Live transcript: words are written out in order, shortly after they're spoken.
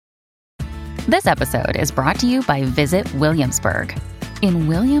This episode is brought to you by Visit Williamsburg. In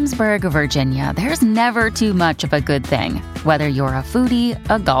Williamsburg, Virginia, there's never too much of a good thing. Whether you're a foodie,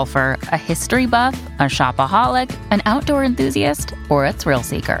 a golfer, a history buff, a shopaholic, an outdoor enthusiast, or a thrill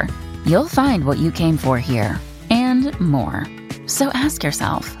seeker, you'll find what you came for here and more. So ask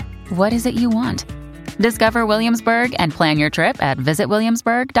yourself, what is it you want? Discover Williamsburg and plan your trip at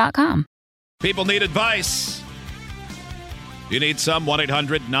visitwilliamsburg.com. People need advice. You need some.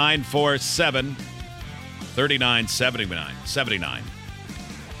 1-800-947-3979.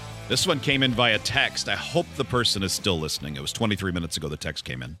 This one came in via text. I hope the person is still listening. It was 23 minutes ago the text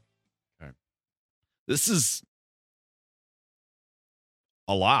came in. Okay. This is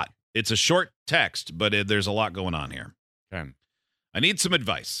a lot. It's a short text, but there's a lot going on here. Okay. I need some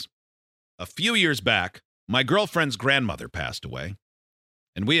advice. A few years back, my girlfriend's grandmother passed away,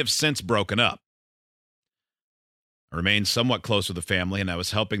 and we have since broken up. I remained somewhat close with the family, and I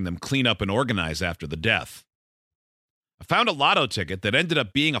was helping them clean up and organize after the death. I found a lotto ticket that ended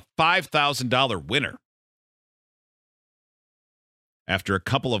up being a $5,000 winner. After a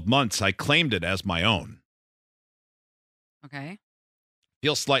couple of months, I claimed it as my own. Okay.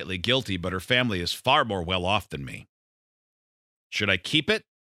 Feel slightly guilty, but her family is far more well off than me. Should I keep it,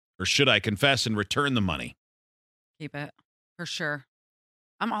 or should I confess and return the money? Keep it, for sure.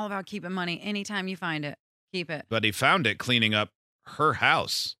 I'm all about keeping money anytime you find it. Keep it. But he found it cleaning up her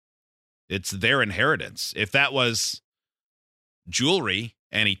house. It's their inheritance. If that was jewelry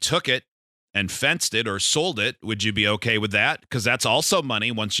and he took it and fenced it or sold it, would you be okay with that? Because that's also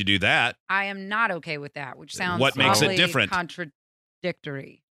money once you do that. I am not okay with that, which sounds what makes it different?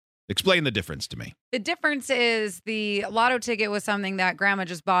 Contradictory. Explain the difference to me. The difference is the lotto ticket was something that grandma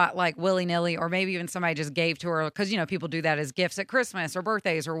just bought like willy-nilly, or maybe even somebody just gave to her because, you know, people do that as gifts at Christmas or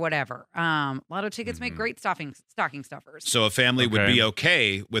birthdays or whatever. Lotto tickets make great stocking stuffers. So a family would be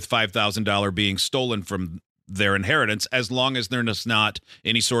okay with $5,000 being stolen from their inheritance as long as there's not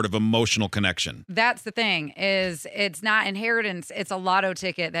any sort of emotional connection. That's the thing, is it's not inheritance. It's a lotto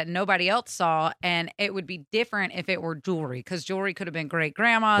ticket that nobody else saw, and it would be different if it were jewelry, because jewelry could have been great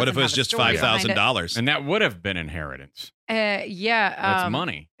grandma's. What if it was just $5,000? And that would have been inheritance. Yeah. That's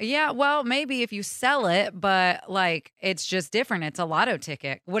money. Yeah, well, maybe if you sell it, but like it's just different. It's a lotto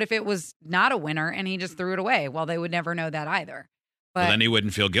ticket. What if it was not a winner and he just threw it away? Well, they would never know that either. But well, then he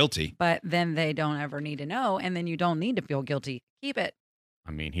wouldn't feel guilty. But then they don't ever need to know, and then you don't need to feel guilty. Keep it.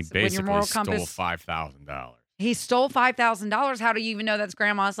 I mean, he basically stole $5,000. He stole $5,000. How do you even know that's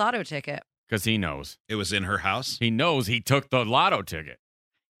grandma's lotto ticket? Because he knows. It was in her house? He knows he took the lotto ticket.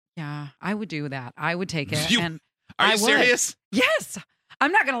 Yeah, I would do that. I would take it. Are you serious? Yes.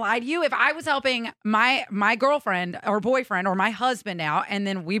 I'm not going to lie to you. If I was helping my girlfriend or boyfriend or my husband out, and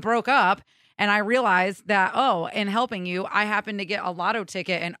then we broke up, and I realized that, in helping you, I happened to get a lotto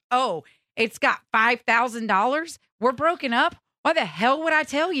ticket, and it's got $5,000. We're broken up. Why the hell would I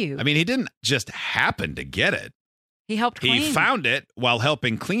tell you? I mean, he didn't just happen to get it. He helped clean. He found it while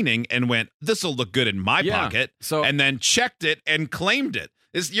helping cleaning and went, this will look good in my pocket. And then checked it and claimed it.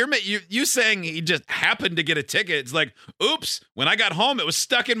 You saying he just happened to get a ticket? It's like, oops, when I got home, it was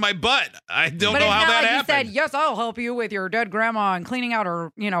stuck in my butt. I don't know how that happened. He said, yes, I'll help you with your dead grandma and cleaning out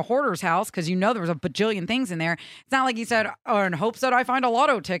her, hoarder's house, because there was a bajillion things in there. It's not like he said, in hopes that I find a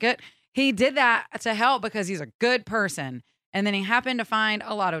lotto ticket. He did that to help because he's a good person. And then he happened to find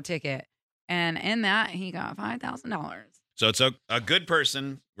a lotto ticket. And in that, he got $5,000. So it's a good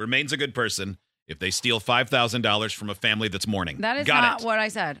person, remains a good person, if they steal $5,000 from a family that's mourning. That is not what I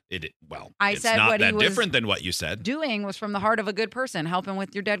said. I said not that different than what you said. Doing was from the heart of a good person, helping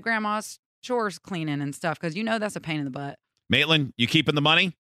with your dead grandma's chores, cleaning and stuff, because that's a pain in the butt. Maitland, you keeping the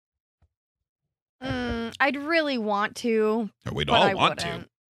money? I'd really want to. We'd all want to.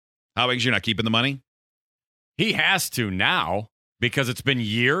 How is you're not keeping the money? He has to now because it's been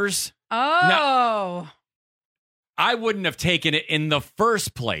years. Oh. I wouldn't have taken it in the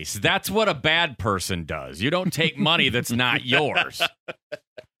first place. That's what a bad person does. You don't take money that's not yours.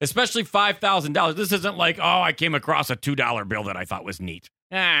 Especially $5,000. This isn't like, I came across a $2 bill that I thought was neat.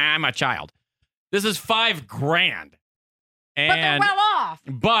 I'm a child. This is $5,000. But they're well off.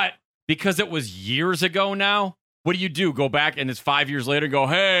 But because it was years ago now, what do? Go back and it's 5 years later and go,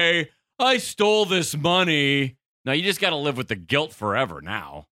 hey, I stole this money. Now you just got to live with the guilt forever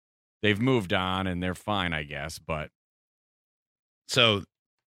now. They've moved on and they're fine, I guess, but. So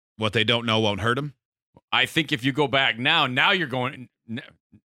what they don't know won't hurt them? I think if you go back now you're going,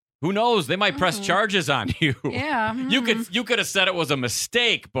 who knows? They might press charges on you. Yeah. You could have said it was a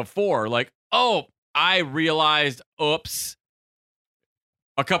mistake before. Like, I realized, oops.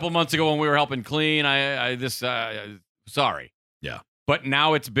 A couple months ago when we were helping clean, sorry. Yeah. but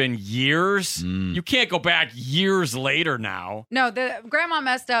now it's been years. You can't go back years later now. No, the grandma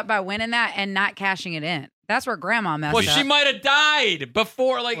messed up by winning that and not cashing it in. That's where grandma messed up. Well, she might have died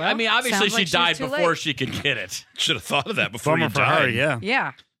before. Like, Well, I mean, obviously sounds like she died she was too before late. she could get it. Should have thought of that before Bummer you for died. her, yeah.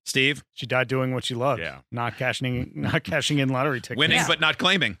 Yeah. Steve, She died doing what she loved. Yeah. Not cashing in lottery tickets. winning Yeah. but not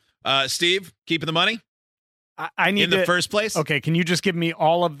claiming. Steve, keeping the money I need in the to, first place. Okay, can you just give me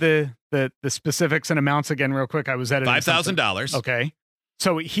all of the specifics and amounts again real quick? I was editing something. $5,000. Okay.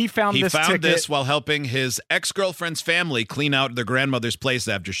 So he found He this found ticket. this while helping his ex-girlfriend's family clean out their grandmother's place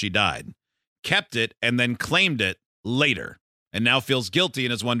after she died. Kept it and then claimed it later. And now feels guilty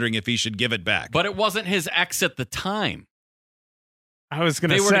and is wondering if he should give it back. But it wasn't his ex at the time. I was going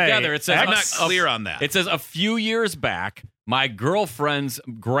to They say. were together. It says I'm not ex- clear on that. It says a few years back, my girlfriend's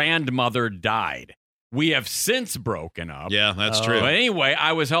grandmother died. We have since broken up. Yeah, that's Oh. true. But anyway,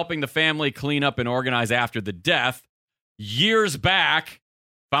 I was helping the family clean up and organize after the death. Years back,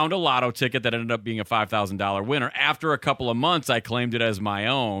 found a lotto ticket that ended up being a $5,000 winner. After a couple of months, I claimed it as my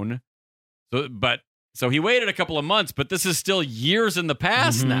own. So he waited a couple of months, but this is still years in the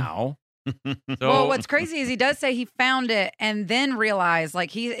past Mhm. now. So, Well, what's crazy is he does say he found it and then realized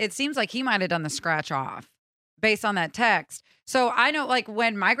it seems like he might have done the scratch off based on that text. So I know like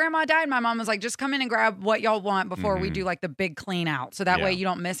when my grandma died, my mom was like, just come in and grab what y'all want before we Mhm. do like the big clean out. So that Yeah. way you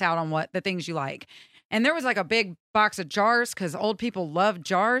don't miss out on the things you like. And there was like a big box of jars because old people love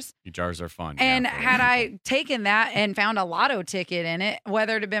jars. jars are fun. And yeah, for had sure. I taken that and found a lotto ticket in it,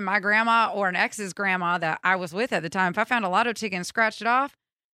 whether it had been my grandma or an ex's grandma that I was with at the time, if I found a lotto ticket and scratched it off,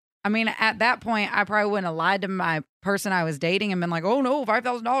 I mean, at that point, I probably wouldn't have lied to my person I was dating and been like, oh no,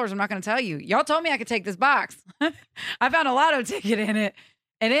 $5,000. I'm not going to tell you. Y'all told me I could take this box. I found a lotto ticket in it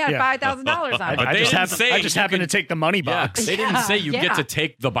and it had Yeah. $5,000 on But it. I they just didn't happened, say I just you happened could- to take the money Yeah, box. they didn't say you get Yeah. to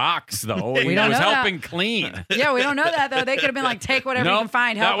take the box, though. We He don't was know that. helping clean. Yeah, we don't know that though. They could have been like, take whatever you Nope, can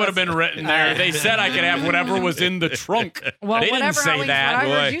find. that Help would have us. been written there. They said I could have whatever was in the trunk. Well, they didn't whatever, say Hot Wings, that. what I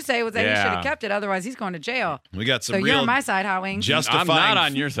heard Boy. you say was that he Yeah. should have kept it. Otherwise, he's going to jail. We got So some you're real on my side, Hot Wings. justifying. I'm not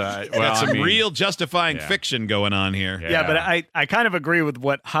on your side. Well, got some I mean, real justifying yeah. fiction going on here. Yeah, but I kind of agree with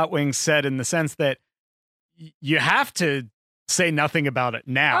what Hot Wings said in the sense that you have to say nothing about it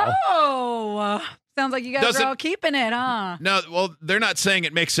now. Oh, sounds like you guys Doesn't- are all keeping it, huh? No, well, they're not saying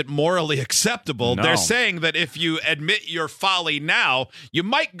it makes it morally acceptable. No. They're saying that if you admit your folly now, you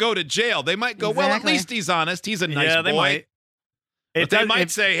might go to jail. They might go, well, at Exactly. least he's honest. He's a nice Yeah, boy. they might. But they does-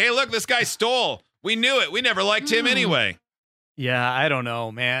 might say, hey, look, this guy stole. We knew it. We never liked him anyway. Yeah, I don't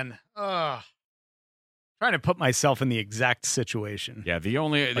know, man. Ugh. Trying to put myself in the exact situation. Yeah, the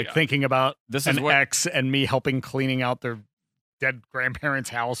only Like thinking about this is an what ex and me helping cleaning out their dead grandparents'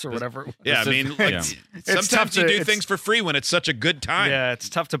 house or whatever. Yeah, I This mean, is- like, yeah. tough sometimes you to- do it's- things for free when it's such a good time. Yeah, it's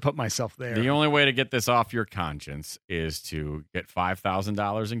tough to put myself there. the only way to get this off your conscience is to get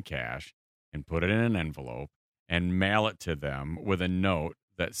 $5,000 in cash and put it in an envelope and mail it to them with a note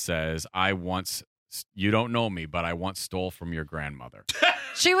that says, you don't know me, but I once stole from your grandmother.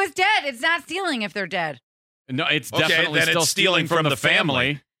 She was dead. It's not stealing if they're dead. No, it's Okay, definitely then still it's stealing from the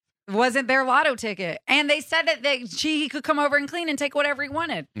family. Wasn't their lotto ticket. And they said that he could come over and clean and take whatever he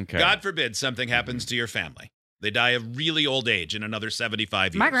wanted. Okay. God forbid something happens to your family. They die of really old age in another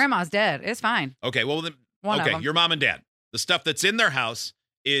 75 years. My grandma's dead. It's fine. Okay, well, then, One of okay, them. your mom and dad. The stuff that's in their house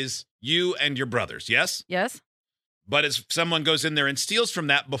is you and your brothers, yes? Yes. But if someone goes in there and steals from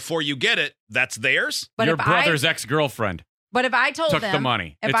that before you get it, that's theirs? But your if brother's ex-girlfriend if I told took them the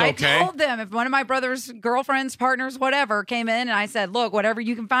money. If It's I okay. told them, if one of my brother's girlfriends, partners, whatever, came in and I said, look, whatever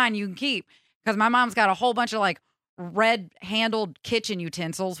you can find, you can keep. Because my mom's got a whole bunch of like red-handled kitchen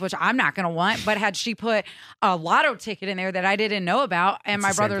utensils, which I'm not going to want. But had she put a lotto ticket in there that I didn't know about, and It's my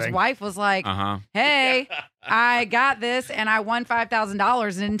the same brother's thing. wife was like, Uh-huh. hey, I got this and I won $5,000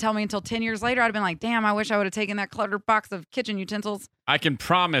 and didn't tell me until 10 years later, I'd have been like, damn, I wish I would have taken that cluttered box of kitchen utensils. I can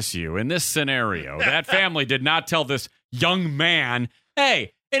promise you, in this scenario, that family did not tell this young man,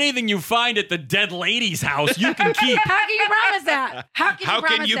 hey, anything you find at the dead lady's house, you can keep. How can you promise that? How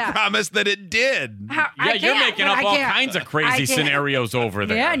can you promise that? promise that it did? How- I Yeah, you're can't, making but up I all can't. kinds of I crazy can't. scenarios over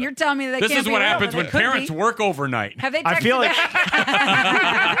there. Yeah, and you're telling me that they This can't is be what real, happens but when they could parents be. work overnight. Have they I texted feel like-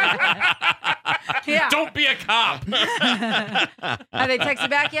 back? Yeah. Don't be a cop. Have they texted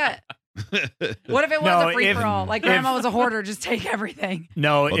back yet? What if it was No, a free for all? Like grandma was a hoarder, just take everything.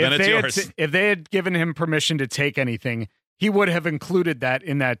 No, Well, then if it's they yours. if they had given him permission to take anything, he would have included that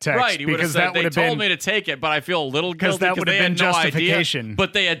in that text. Right, he would have because said, that they would have told been me to take it, but I feel a little because guilty that would they have had been no justification. idea.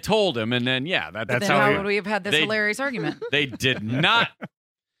 But they had told him, and then, yeah, That's Then how how he- would we have had this they- hilarious argument? they did not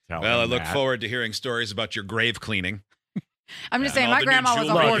tell Well, I him look that. forward to hearing stories about your grave cleaning. I'm just and saying, all my the new grandma was a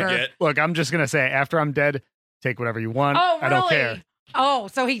jewelry you hoarder. get. Look, I'm just gonna say, after I'm dead, take whatever you want. Oh, really? I don't care. Oh,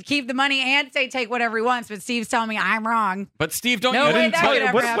 so he'd keep the money and say take whatever he wants, but Steve's telling me I'm wrong. But Steve, don't No you way didn't that tell could you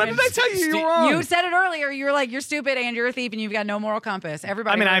ever What happen. did I tell you? You're wrong. You said it earlier. You were like, you're stupid and you're a thief and you've got no moral compass.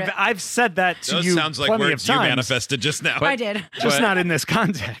 Everybody. I mean, heard it. I've said that to Those you sounds like plenty words of you times, manifested just now. I did. just But- not in this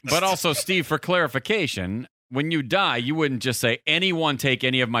context. But also, Steve, for clarification, when you die, you wouldn't just say, anyone take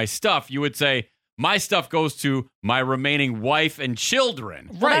any of my stuff. You would say, my stuff goes to my remaining wife and children.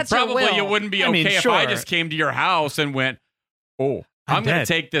 Well, that's your Probably will. it wouldn't be I okay mean, if I sure. just came to your house and went, oh, I'm going to dead.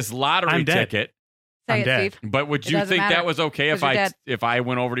 take this lottery I'm dead. ticket. Say I'm it, dead. Steve. But would It you doesn't think matter, that was okay 'cause you're dead. if I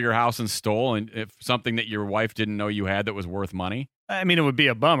went over to your house and stole and if something that your wife didn't know you had that was worth money? I mean, it would be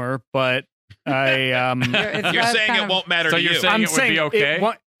a bummer, but I It's- You're that's saying kind it of- won't matter So to you're you. saying I'm it would saying be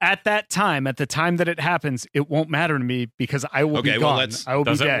okay? at that time, at the time that it happens, it won't matter to me because I will Okay, be well, gone. let's- I will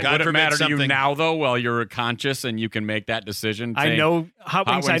be Does it, dead. God would it forbid matter to you something- now, though, while you're conscious and you can make that decision? I saying, know Hot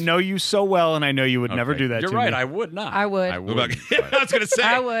Wings. I Wings- know you so well, and I know you would never Okay. do that. You're to right. Me. I would not. I would. I What would. about- I was going to say,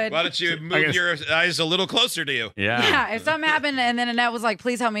 I would. why don't you move guess- your eyes a little closer to you? Yeah. Yeah, if something happened and then Annette was like,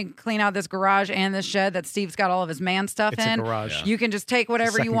 please help me clean out this garage and this shed that Steve's got all of his man stuff It's in. a garage. You can just take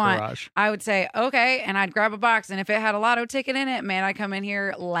whatever you second want. garage. I would say, okay. And I'd grab a box. And if it had a lotto ticket in it, man, I'd come in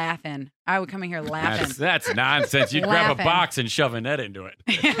here laughing. I would come in here laughing. That's nonsense. You'd grab a Laughing. box and shove a net into it.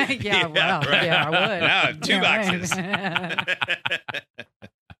 yeah, well, right. yeah, I would. Now I have two Yeah, boxes.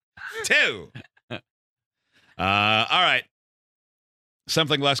 Two. All right.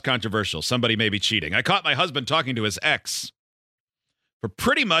 Something less controversial. Somebody may be cheating. I caught my husband talking to his ex for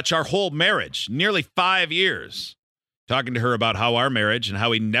pretty much our whole marriage, nearly 5 years, talking to her about how our marriage and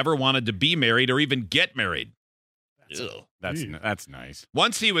how he never wanted to be married or even get married. Ugh. That's nice.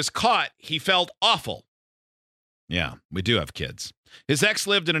 Once he was caught, he felt awful. Yeah, we do have kids. His ex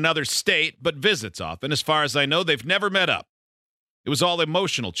lived in another state, but visits often. As far as I know, they've never met up. It was all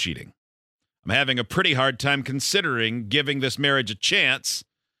emotional cheating. I'm having a pretty hard time considering giving this marriage a chance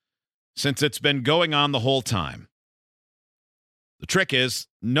since it's been going on the whole time. The trick is,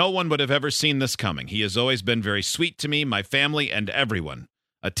 no one would have ever seen this coming. He has always been very sweet to me, my family, and everyone,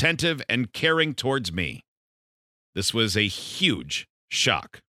 attentive and caring towards me. This was a huge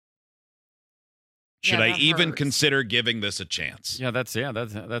shock. Should Yeah, I that even hurts. consider giving this a chance? Yeah, that's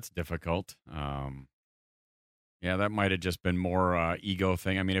difficult. Yeah, that might have just been more ego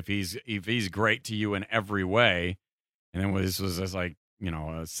thing. I mean, if he's great to you in every way, and then this was just like, you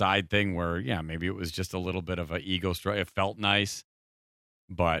know, a side thing where, yeah, maybe it was just a little bit of an ego stroke. It felt nice,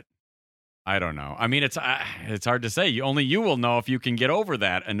 but I don't know. I mean, it's hard to say. Only you will know if you can get over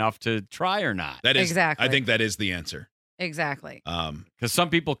that enough to try or not. That is Exactly. I think that is the answer. Exactly. Because some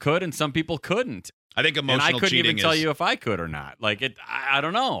people could and some people couldn't. I think emotional And I couldn't cheating even tell is, you if I could or not. Like it, I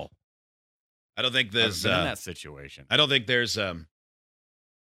don't know. I don't think I've there's been in that situation. I don't think there's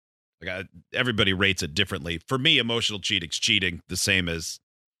everybody rates it differently. For me, emotional cheating's cheating, the same as,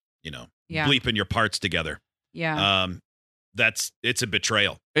 you know, Yeah. bleeping your parts together. Yeah. It's a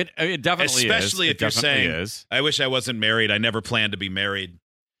betrayal. It definitely Especially is. if you're It definitely saying- is. I wish I wasn't married. I never planned to be married.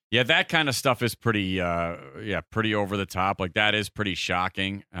 Yeah, that kind of stuff is pretty pretty over the top. Like that is pretty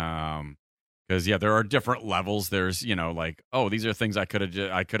shocking. Because there are different levels. There's, you know, like, oh, these are things I could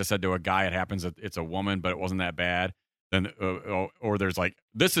have said to a guy. It happens that it's a woman, but it wasn't that bad. Then or there's like,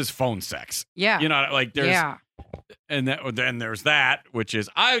 this is phone sex. yeah. You know, like there's yeah. and then there's that, which is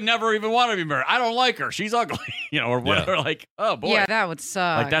I never even want to be married. I don't like her. She's ugly. You know, or whatever. Like, oh boy. Yeah, that would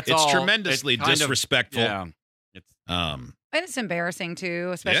suck. like that's It's all. tremendously kind of- disrespectful. yeah. It's And it's embarrassing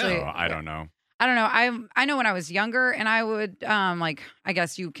too, especially. oh, I don't know. I don't know. I know when I was younger, and I would like, I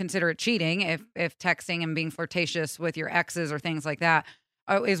guess you consider it cheating if texting and being flirtatious with your exes or things like that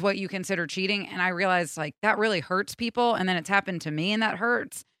is what you consider cheating. And I realized like that really hurts people, and then it's happened to me, and that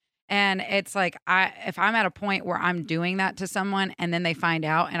hurts. And it's like if I'm at a point where I'm doing that to someone, and then they find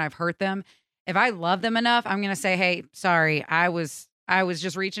out, and I've hurt them, if I love them enough, I'm gonna say, hey, sorry, I was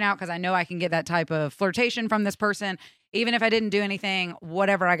just reaching out because I know I can get that type of flirtation from this person. Even if I didn't do anything,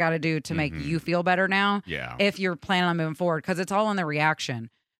 whatever I got to do to make you feel better now, Yeah. if you're planning on moving forward, because it's all in the reaction.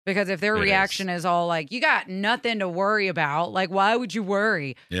 Because if their It reaction is all like, you got nothing to worry about, like, why would you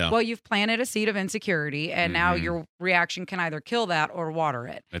worry? Yeah. Well, you've planted a seed of insecurity, and now Mhm. your reaction can either kill that or water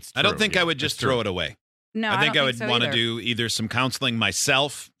it. It's I don't true, think yeah. I would just It's true. throw it away. No, I think I don't would so want to either. do either some counseling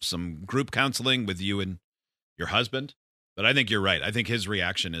myself, some group counseling with you and your husband. But I think you're right. I think his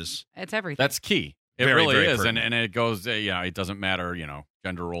reaction is It's everything. That's key. It Very, really very is, pertinent. and it goes. It doesn't matter,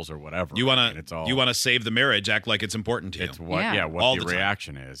 gender roles or whatever. you I want mean, it's all to save the marriage, act like it's important to you. It's what Yeah. what All the the time.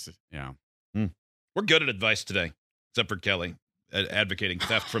 reaction is. Yeah. We're good at advice today, except for Kelly advocating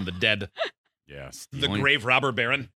theft from the dead, Yes. the grave robber baron.